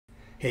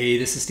Hey,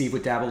 this is Steve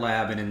with Dabble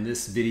Lab, and in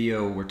this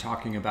video we're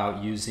talking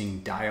about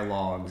using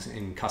dialogs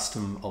in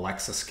custom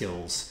Alexa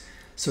skills.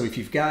 So if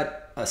you've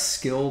got a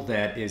skill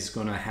that is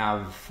going to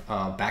have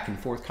a back and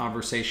forth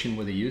conversation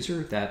with a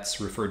user,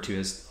 that's referred to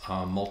as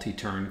a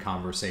multi-turn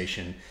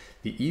conversation.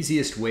 The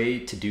easiest way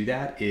to do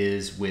that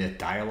is with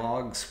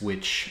dialogs,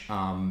 which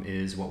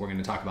is what we're going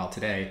to talk about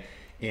today.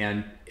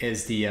 And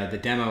as the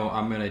demo,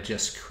 I'm going to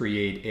just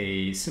create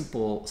a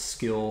simple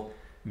skill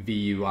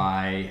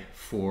VUI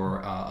for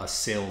a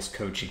sales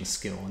coaching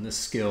skill. And this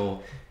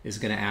skill is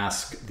going to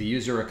ask the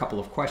user a couple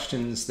of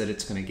questions that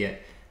it's going to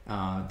get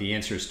the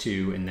answers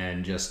to, and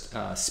then just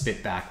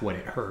spit back what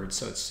it heard.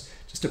 So it's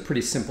just a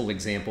pretty simple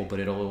example, but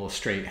it'll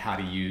illustrate how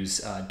to use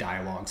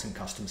dialogues and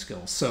custom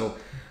skills. So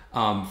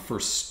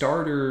for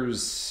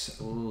starters,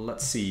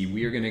 let's see,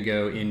 we are going to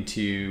go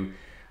into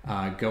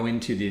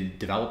the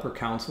developer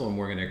console, and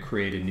we're going to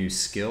create a new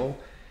skill.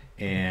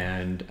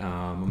 And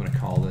I'm going to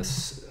call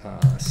this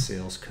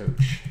sales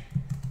coach,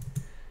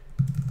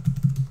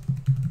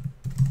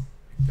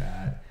 like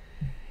that.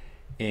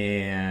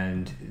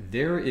 And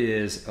there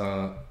is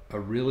a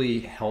really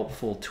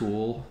helpful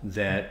tool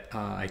that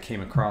I came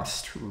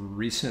across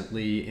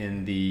recently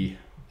in the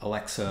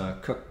Alexa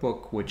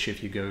cookbook, which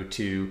if you go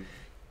to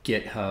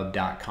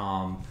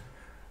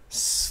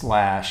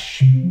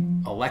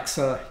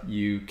github.com/Alexa,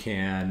 you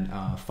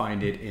can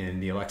find it in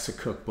the Alexa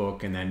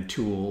cookbook, and then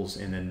tools,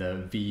 and then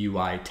the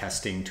VUI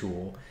testing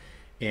tool.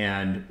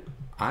 And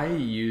I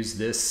use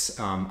this,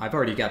 I've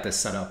already got this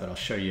set up, but I'll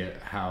show you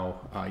how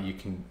you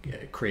can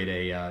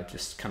create a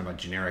just kind of a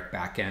generic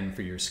backend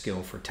for your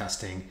skill for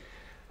testing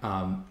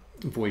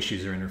voice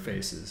user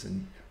interfaces.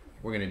 And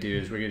what we're going to do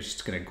is we're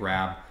just going to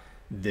grab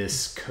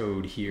this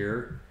code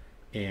here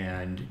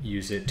and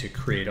use it to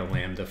create a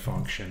Lambda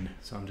function.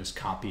 So I'm just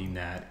copying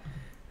that.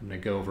 I'm going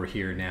to go over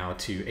here now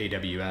to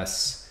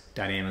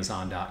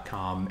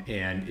aws.amazon.com,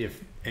 and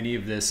if any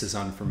of this is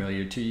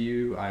unfamiliar to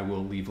you, I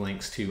will leave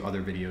links to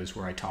other videos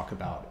where I talk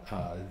about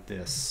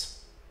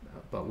this.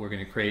 But we're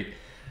going to create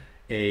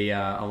a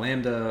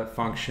Lambda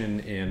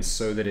function, and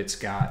so that it's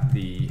got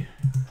the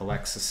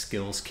Alexa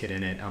skills kit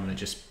in it, I'm going to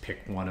just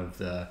pick one of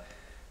the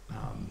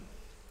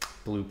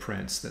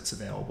blueprints that's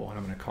available, and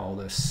I'm going to call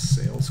this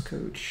sales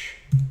coach,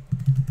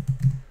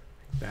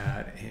 like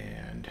that.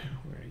 And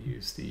we're going to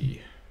use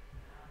the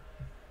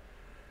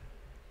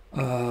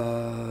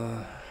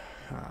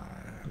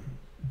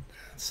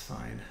that's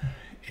fine,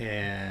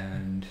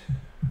 and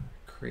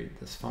create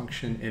this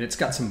function. And it's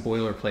got some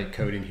boilerplate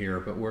code in here,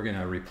 but we're going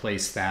to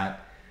replace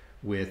that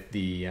with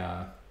the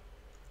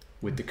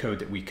code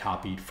that we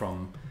copied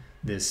from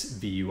this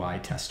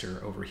VUI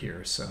tester over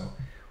here. So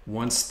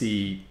once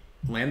the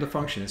Lambda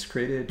function is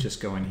created,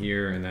 just go in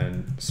here and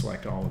then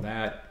select all of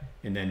that,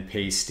 and then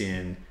paste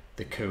in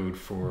the code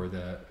for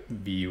the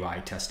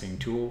VUI testing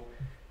tool.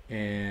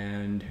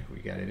 And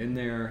we got it in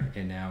there,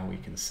 and now we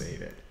can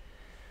save it.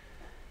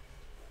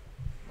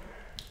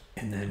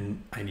 And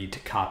then I need to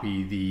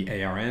copy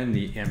the ARN,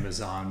 the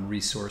Amazon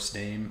resource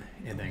name,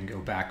 and then go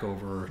back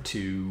over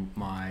to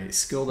my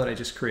skill that I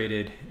just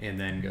created, and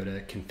then go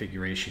to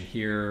configuration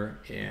here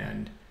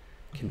and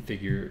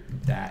configure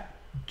that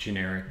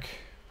generic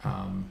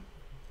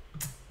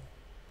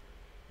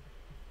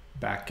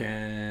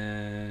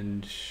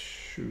backend.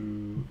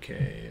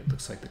 Okay, it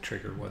looks like the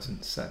trigger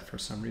wasn't set for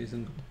some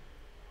reason.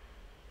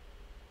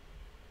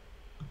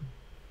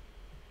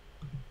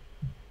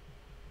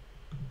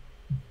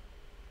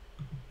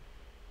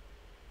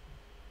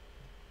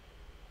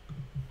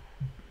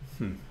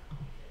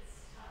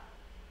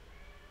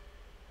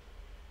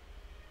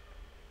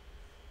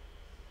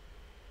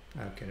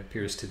 Okay, it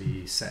appears to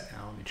be set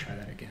now. Let me try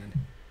that again.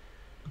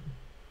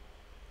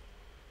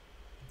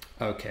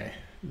 Okay,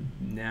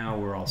 now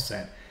we're all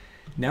set.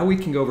 Now we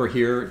can go over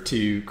here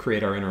to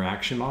create our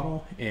interaction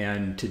model,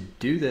 and to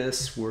do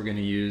this we're going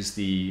to use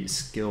the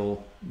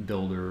skill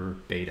builder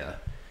beta.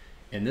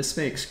 And this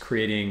makes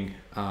creating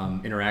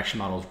interaction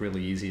models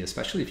really easy,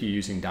 especially if you're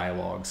using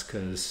dialogs,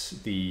 because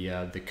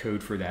the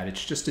code for that,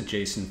 it's just a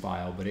JSON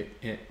file, but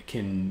it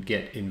can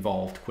get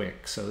involved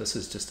quick. So this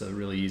is just a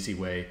really easy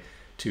way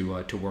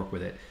to work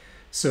with it.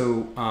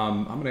 So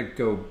I'm going to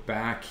go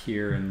back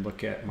here and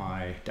look at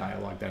my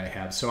dialogue that I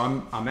have. So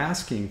I'm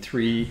asking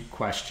 3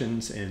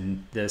 questions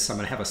in this. I'm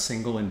going to have a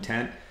single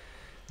intent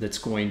that's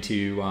going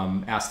to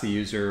ask the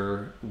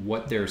user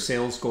what their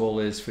sales goal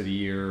is for the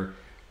year,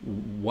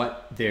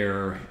 what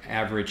their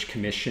average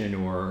commission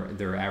or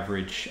their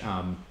average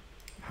how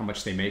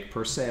much they make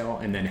per sale,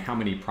 and then how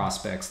many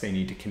prospects they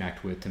need to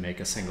connect with to make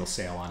a single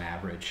sale on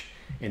average.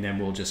 And then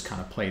we'll just kind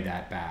of play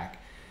that back.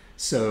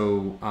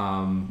 So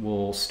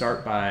we'll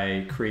start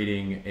by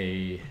creating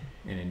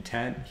an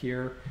intent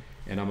here,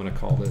 and I'm going to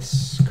call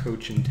this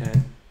coach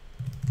intent.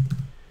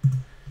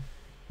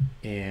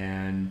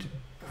 And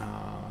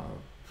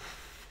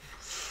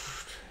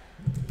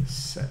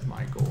set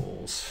my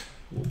goals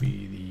will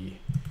be the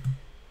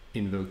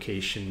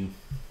invocation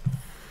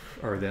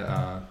or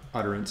the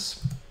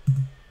utterance.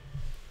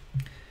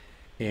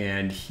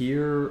 And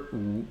here,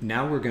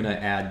 now we're going to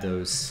add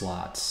those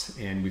slots,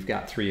 and we've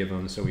got 3 of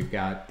them. So we've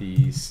got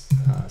these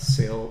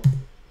sales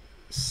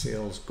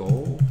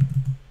goal.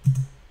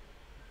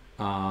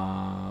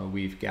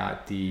 We've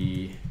got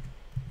the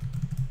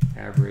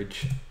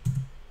average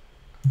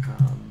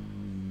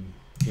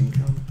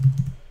income,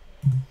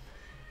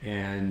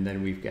 and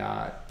then we've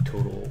got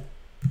total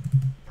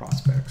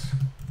prospects.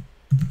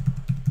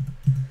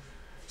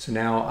 So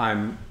now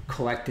I'm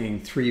collecting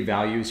 3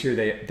 values here.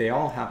 They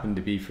all happen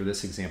to be, for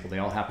this example, they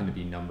all happen to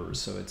be numbers,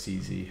 so it's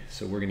easy.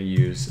 So we're going to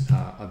use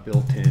a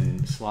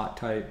built-in slot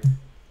type.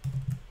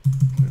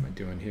 What am I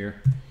doing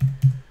here?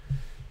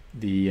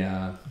 The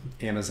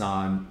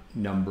Amazon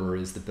number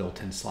is the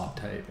built-in slot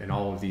type, and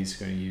all of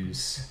these are going to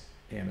use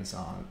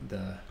Amazon,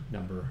 the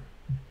number.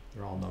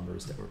 They're all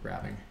numbers that we're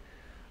grabbing.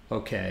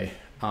 Okay,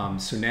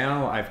 so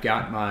now I've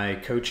got my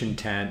coach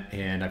intent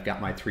and I've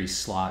got my 3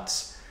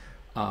 slots.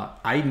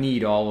 I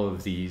need all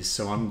of these,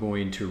 so I'm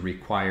going to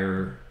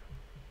require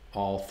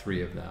all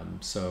 3 of them.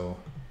 So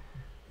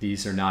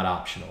these are not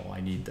optional,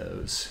 I need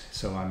those.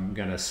 So I'm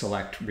gonna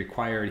select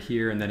required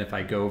here, and then if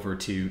I go over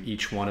to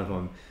each one of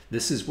them,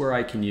 this is where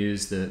I can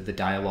use the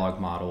dialog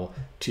model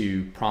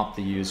to prompt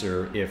the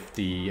user if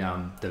the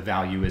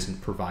value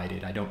isn't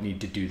provided. I don't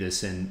need to do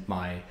this in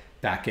my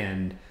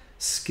backend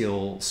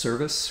skill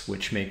service,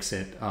 which makes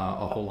it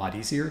a whole lot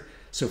easier.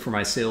 So for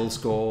my sales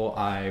goal,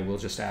 I will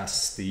just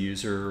ask the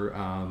user,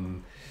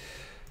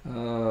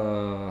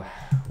 what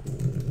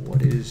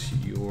is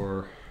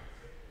your,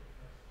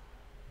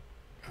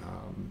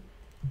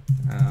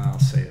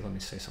 let me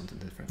say something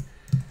different.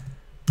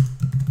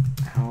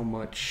 How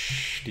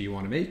much do you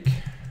want to make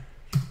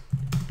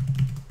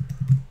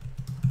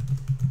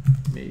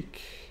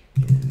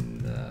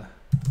in the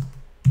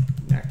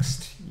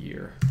next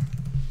year?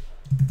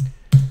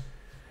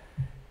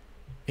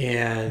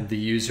 And the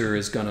user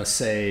is going to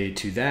say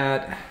to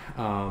that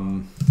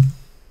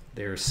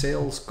their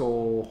sales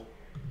goal,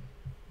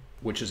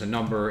 which is a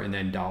number, and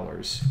then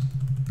dollars.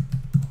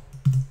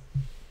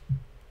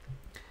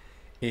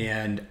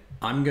 And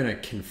I'm going to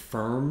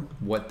confirm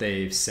what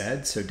they've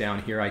said. So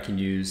down here I can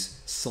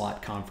use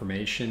slot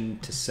confirmation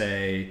to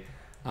say,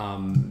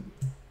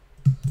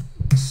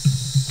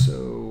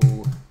 so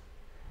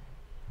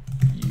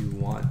you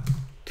want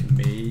to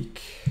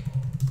make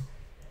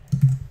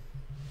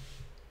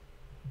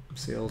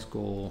sales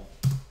goal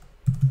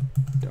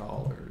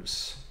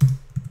dollars,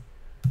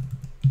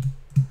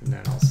 and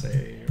then I'll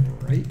say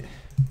right,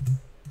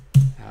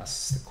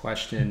 ask the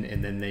question,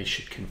 and then they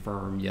should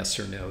confirm yes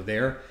or no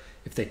there.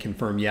 If they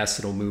confirm yes,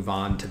 it'll move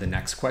on to the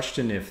next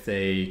question. If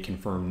they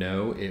confirm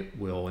no, it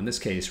will, in this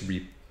case,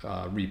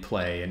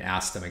 replay and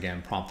ask them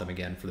again, prompt them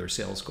again for their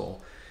sales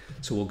goal.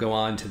 So we'll go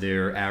on to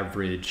their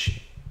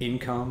average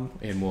income,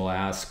 and we'll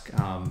ask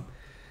on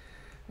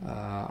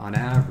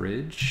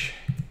average,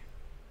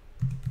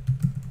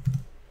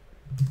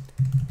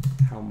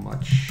 how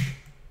much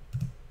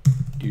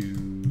do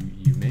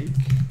you make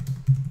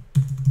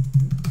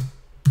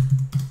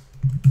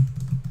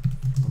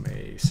from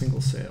a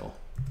single sale?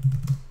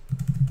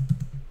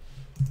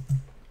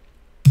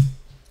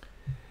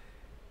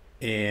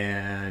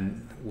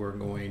 And we're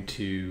going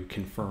to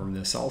confirm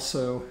this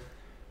also.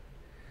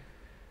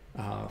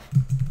 I'll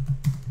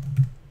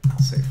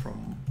say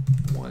from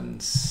 1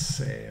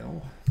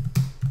 sale,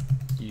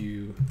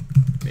 you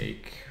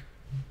make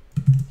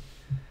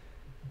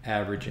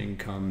average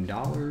income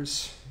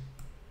dollars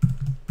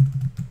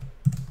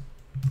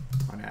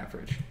on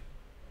average.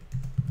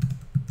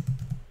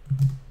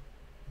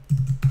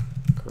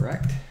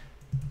 Correct.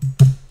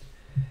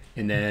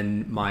 And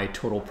then my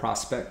total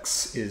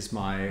prospects is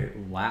my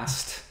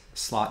last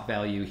slot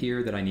value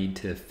here that I need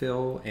to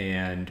fill,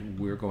 and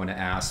we're going to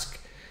ask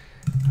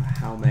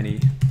how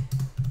many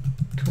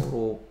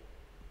total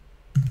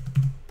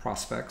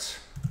prospects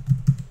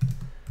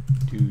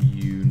do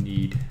you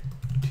need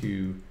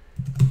to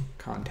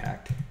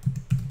contact to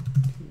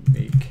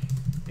make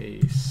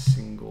a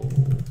single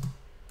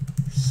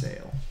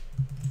sale.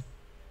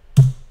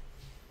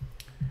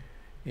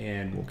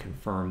 And we'll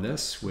confirm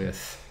this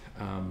with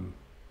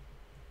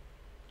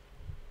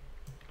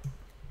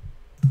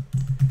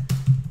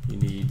you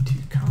need to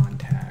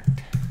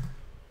contact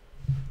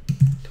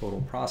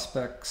total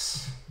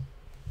prospects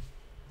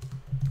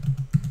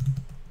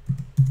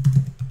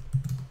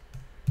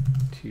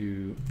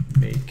to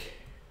make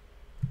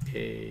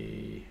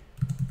a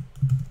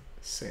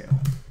sale.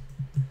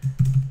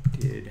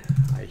 Did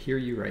I hear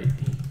you right?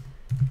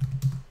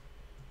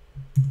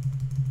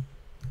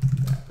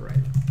 That right.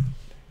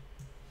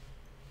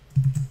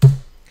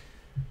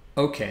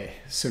 Okay,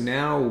 so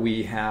now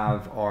we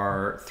have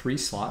our 3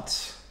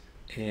 slots,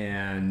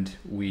 and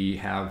we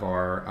have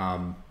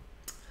our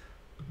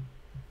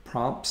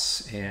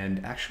prompts,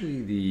 and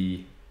actually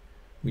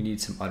we need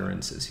some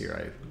utterances here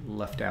I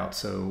left out.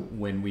 So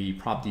when we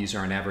prompt the user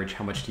on average,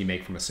 how much do you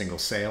make from a single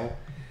sale?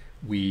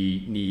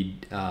 We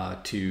need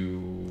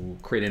to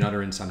create an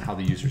utterance on how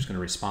the user is going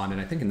to respond.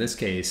 And I think in this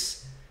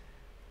case,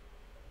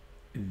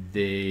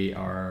 they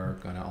are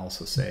going to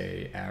also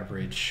say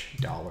average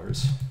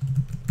dollars.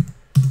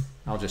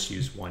 I'll just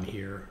use one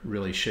here.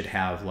 Really should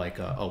have like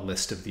a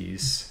list of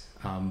these,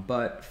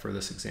 but for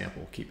this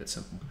example, keep it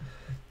simple.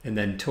 And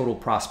then total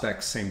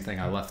prospects, same thing,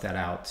 I left that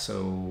out.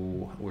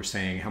 So we're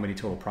saying how many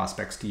total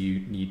prospects do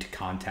you need to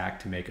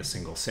contact to make a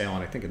single sale?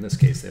 And I think in this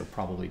case, they'll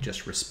probably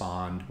just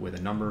respond with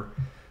a number.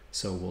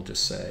 So we'll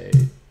just say,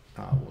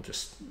 we'll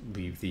just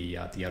leave the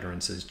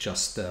utterances,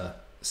 just the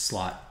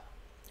slot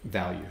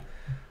value.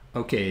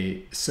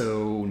 Okay,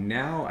 so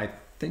now I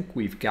think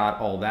we've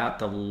got all that.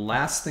 The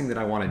last thing that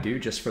I want to do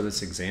just for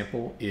this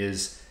example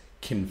is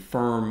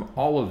confirm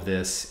all of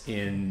this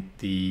in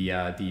the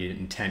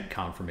intent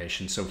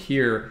confirmation. So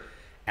here,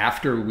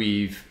 after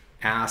we've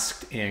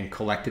asked and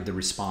collected the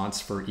response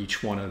for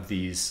each one of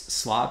these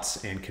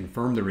slots and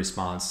confirmed the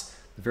response,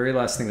 the very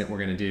last thing that we're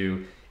going to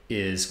do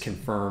is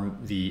confirm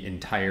the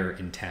entire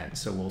intent.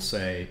 So we'll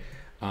say,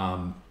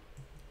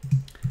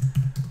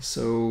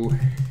 so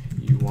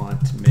you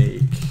want to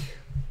make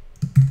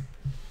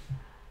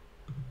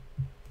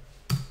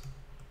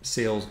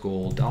sales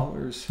goal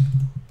dollars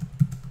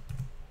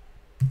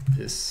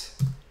this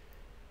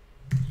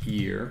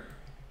year.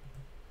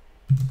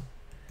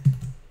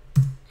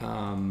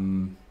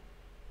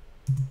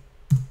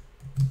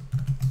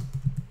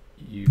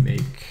 You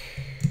make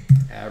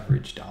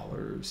average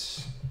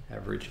dollars,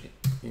 average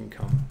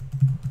income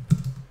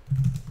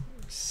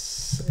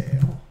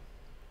sale,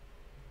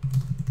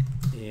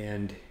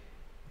 and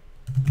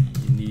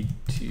you need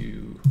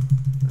to,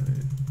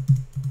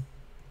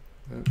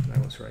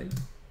 that was right,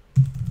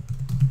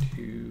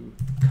 to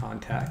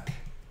contact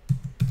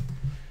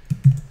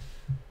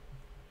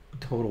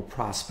total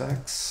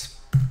prospects,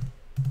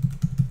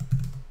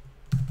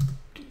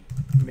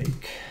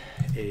 make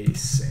a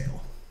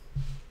sale.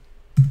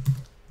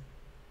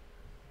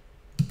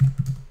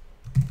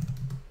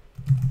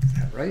 Is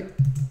that right?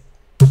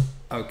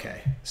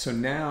 Okay, so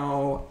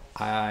now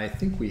I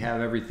think we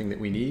have everything that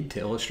we need to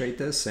illustrate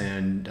this,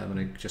 and I'm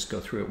going to just go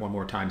through it one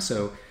more time.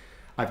 So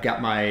I've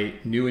got my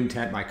new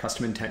intent, my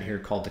custom intent here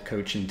called the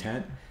coach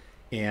intent,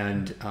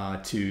 and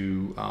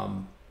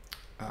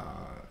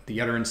the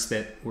utterance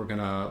that we're going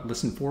to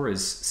listen for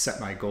is set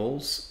my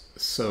goals.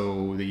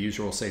 So the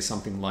user will say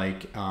something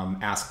like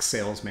ask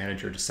sales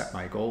manager to set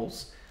my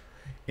goals.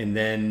 And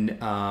then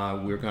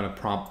we're going to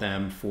prompt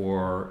them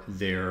for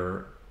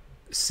their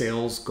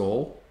sales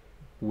goal,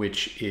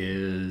 which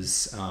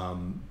is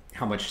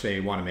how much they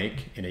want to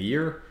make in a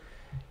year.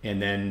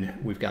 And then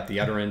we've got the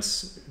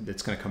utterance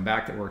that's going to come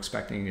back that we're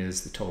expecting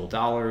is the total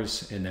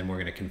dollars. And then we're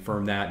going to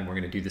confirm that, and we're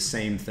going to do the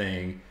same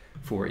thing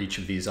for each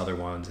of these other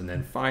ones. And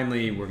then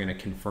finally, we're going to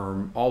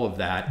confirm all of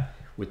that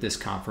with this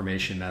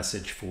confirmation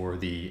message for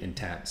the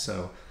intent.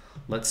 So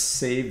let's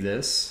save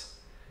this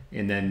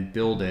and then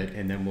build it,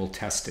 and then we'll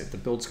test it. The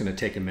build's going to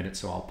take a minute,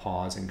 so I'll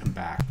pause and come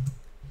back.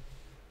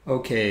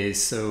 Okay,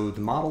 so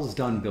the model's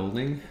done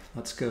building.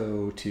 Let's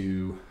go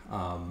to,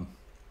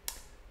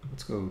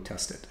 let's go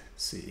test it,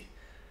 see.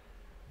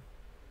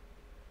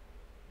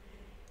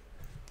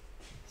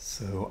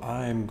 So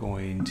I'm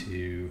going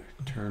to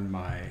turn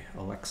my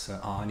Alexa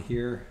on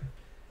here,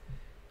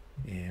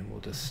 and we'll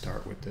just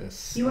start with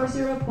this. You are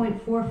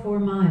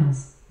 0.44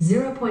 miles,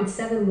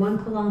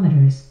 0.71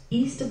 kilometers,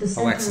 east of the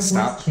center Alexa, of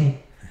stop. West Chase.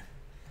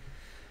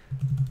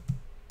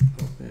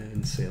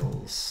 Open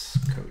sales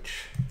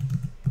coach.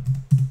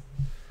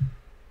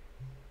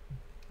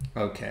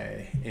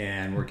 Okay,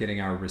 and we're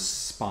getting our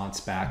response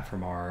back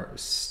from our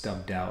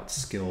stubbed out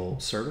skill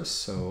service,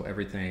 so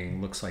everything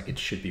looks like it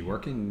should be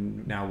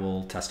working. Now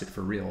we'll test it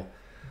for real.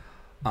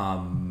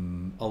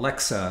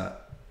 Alexa,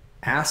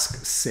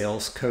 ask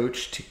sales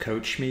coach to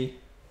coach me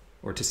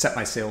or to set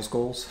my sales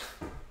goals.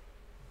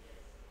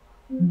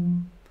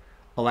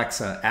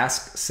 Alexa,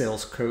 ask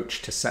sales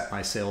coach to set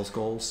my sales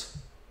goals.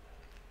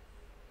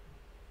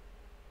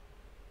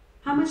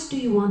 How much do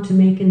you want to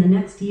make in the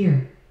next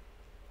year?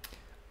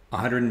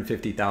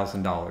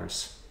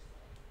 $150,000.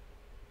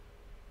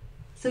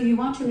 So you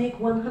want to make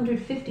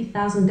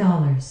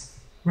 $150,000,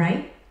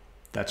 right?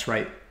 That's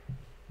right.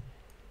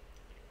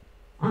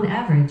 On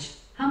average,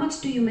 how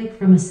much do you make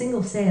from a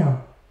single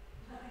sale?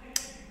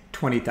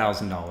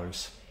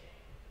 $20,000.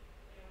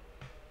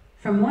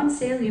 From one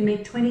sale you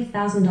make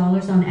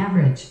 $20,000 on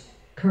average,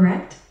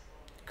 correct?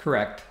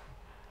 Correct.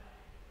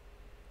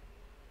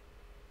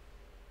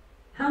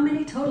 How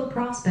many total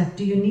prospects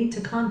do you need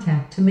to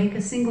contact to make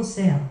a single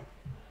sale?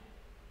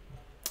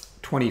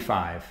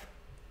 25.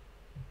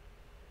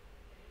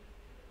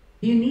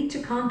 You need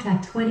to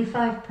contact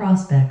 25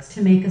 prospects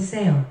to make a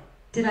sale.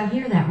 Did I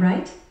hear that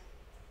right?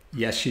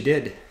 Yes, you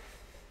did.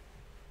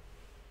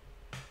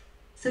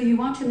 So you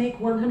want to make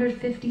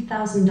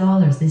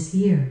 $150,000 this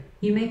year.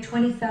 You make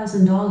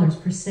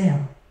 $20,000 per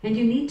sale, and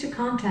you need to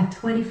contact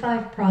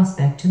 25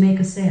 prospects to make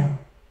a sale.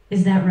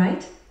 Is that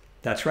right?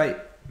 That's right.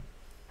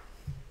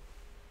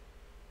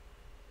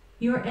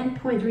 Your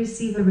endpoint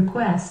received a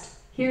request.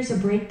 Here's a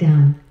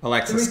breakdown.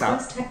 Alexa,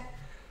 stop.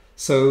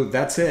 So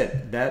that's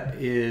it. That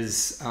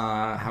is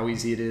how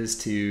easy it is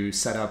to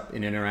set up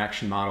an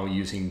interaction model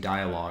using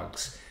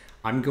dialogs.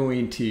 I'm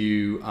going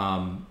to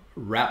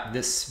wrap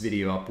this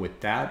video up with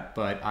that,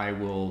 but I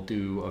will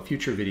do a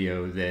future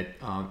video that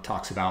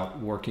talks about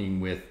working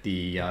with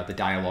the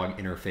dialog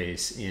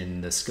interface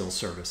in the skill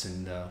service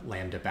in the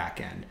Lambda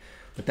backend.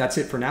 But that's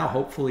it for now.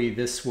 Hopefully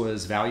this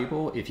was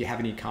valuable. If you have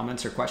any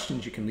comments or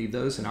questions, you can leave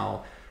those and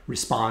I'll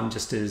respond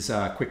just as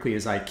quickly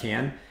as I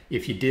can.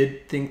 If you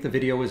did think the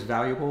video was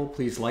valuable,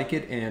 please like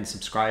it and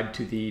subscribe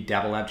to the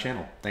Dabble Lab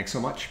channel. Thanks so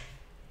much.